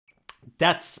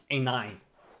That's a 9.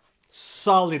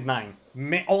 Solid 9.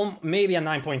 Maybe a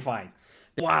 9.5.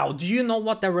 Wow, do you know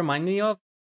what that reminds me of?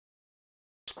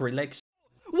 Skrillex.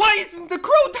 Why isn't the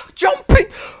crowd jumping?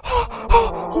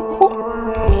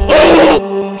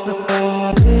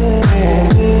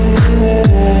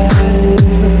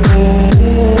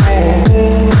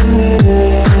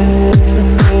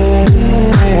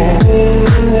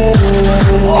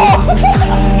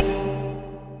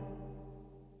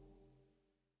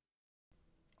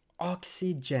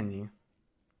 Oxygenic.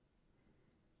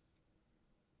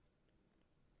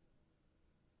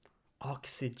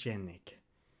 Oxygenic.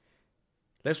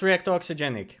 Let's react to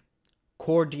Oxygenic.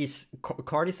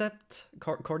 Cordyceps.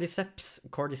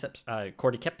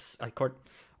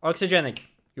 Oxygenic.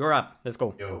 You're up. Let's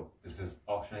go. Yo, this is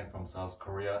Oxygenic from South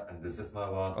Korea, and this is my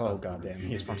one. Oh goddamn,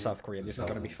 he's from South Korea. This is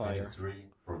gonna be fire.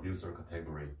 Producer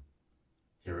category.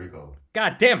 Here we go.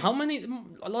 God damn, how many?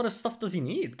 A lot of stuff does he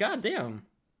need? God damn.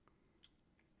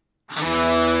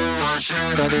 What should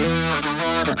I do? I don't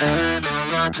wanna end, I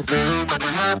want to do, but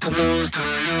I have to lose to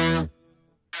you.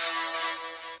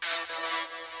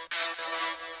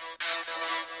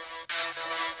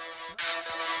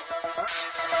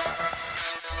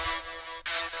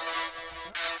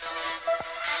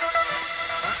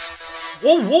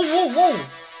 Whoa, whoa, whoa, whoa!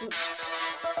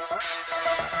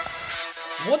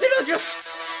 What did I just...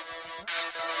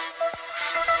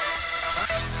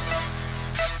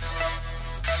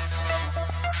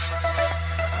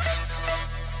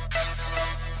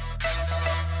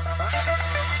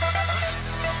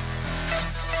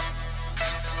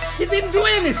 He didn't do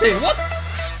anything! What?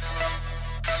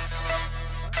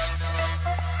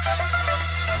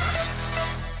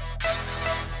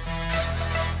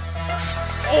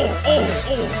 Oh, oh,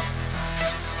 oh!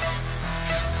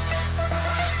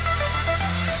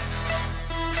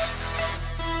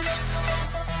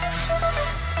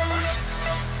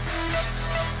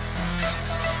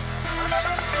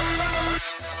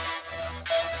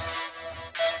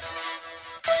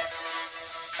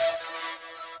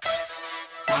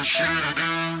 What should I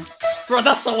do? Bro,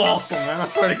 that's so awesome, man, I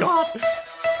swear to God!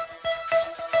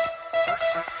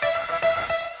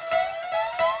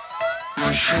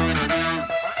 What should I do?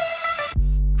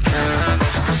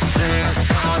 I say it's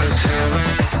hard as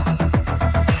heaven.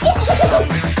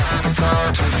 Something's time to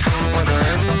start to feel what I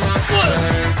ever say.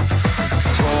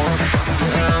 Sworn from the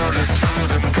eldest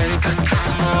who's been taken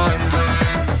from my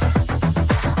brain.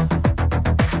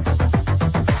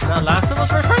 That Last of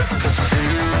Us reference?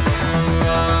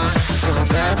 So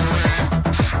that way,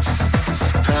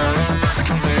 paralyzed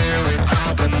can weary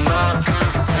up and not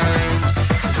good pain.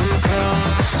 Who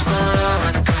comes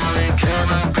sporadically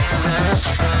cannot be best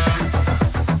friend.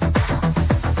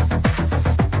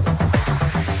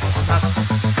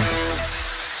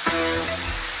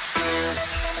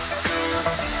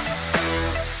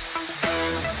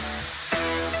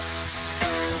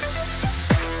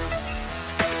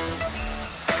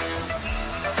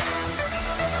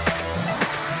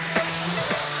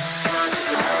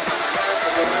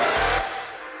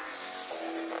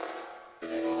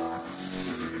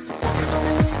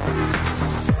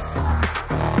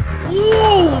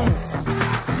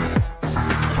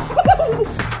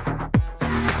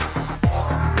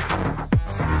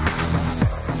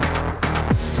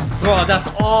 Bro, that's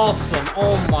awesome!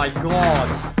 Oh my god!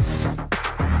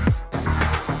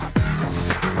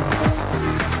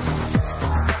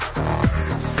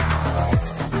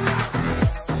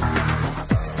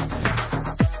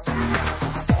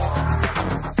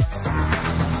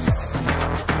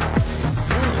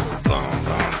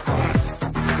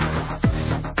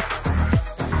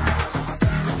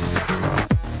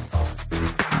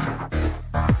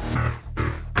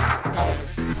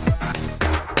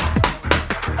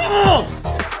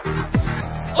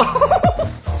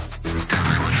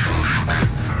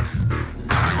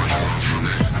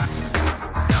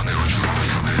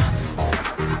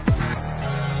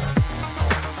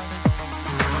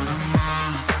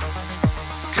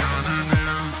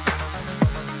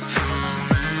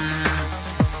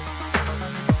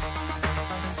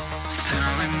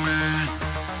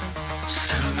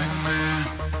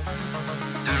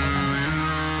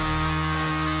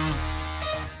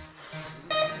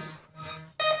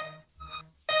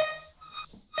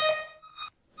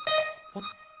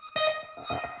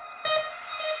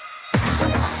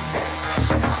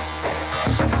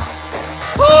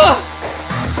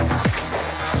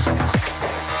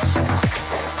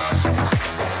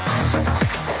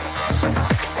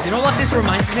 You know what this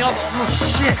reminds me of? Oh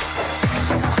shit!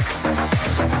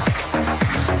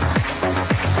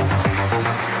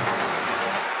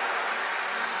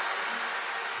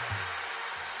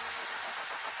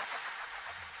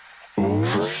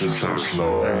 Ultra systems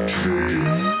now activated.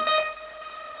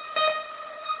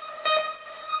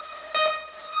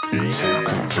 You take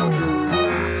control of your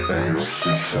brain and your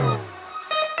system.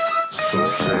 So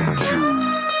thank you.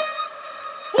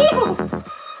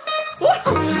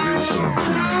 Cause it is so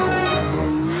critical.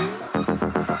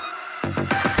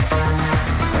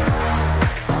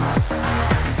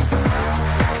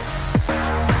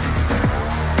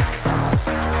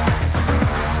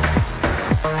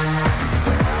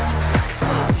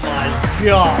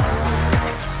 God.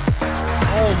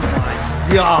 Oh my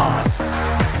God.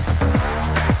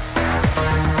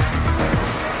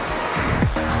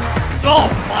 Oh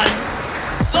my.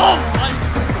 Oh my.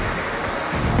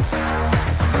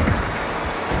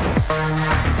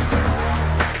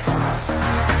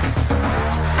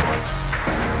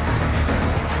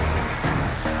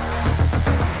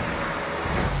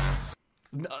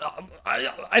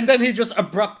 And then he just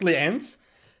abruptly ends.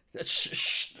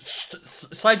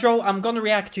 Sidro, I'm gonna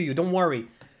react to you, don't worry.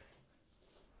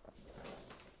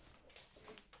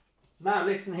 Now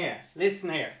listen here,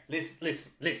 listen here,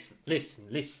 listen, Linda,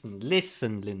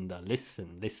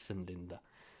 listen, Linda.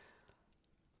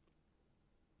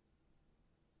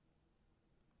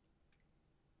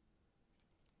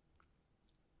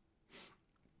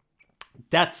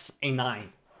 That's a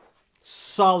 9.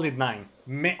 Solid 9.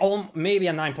 Maybe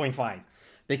a 9.5.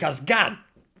 Because God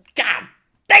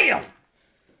damn!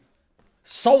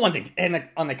 So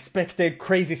unexpected,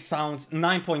 crazy sounds.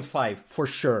 9.5 for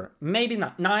sure. Maybe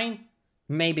not 9,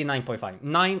 maybe 9.5.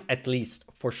 9 at least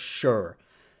for sure.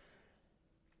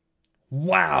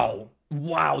 Wow.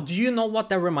 Wow. Do you know what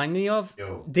that reminded me of?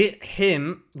 Yo.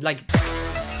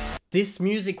 This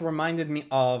music reminded me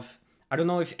of, I don't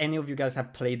know if any of you guys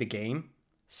have played the game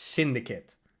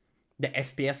Syndicate. The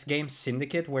FPS game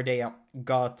Syndicate, where they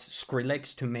got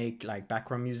Skrillex to make like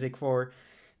background music for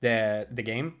the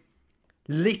game.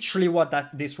 Literally what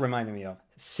this reminded me of.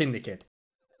 Syndicate.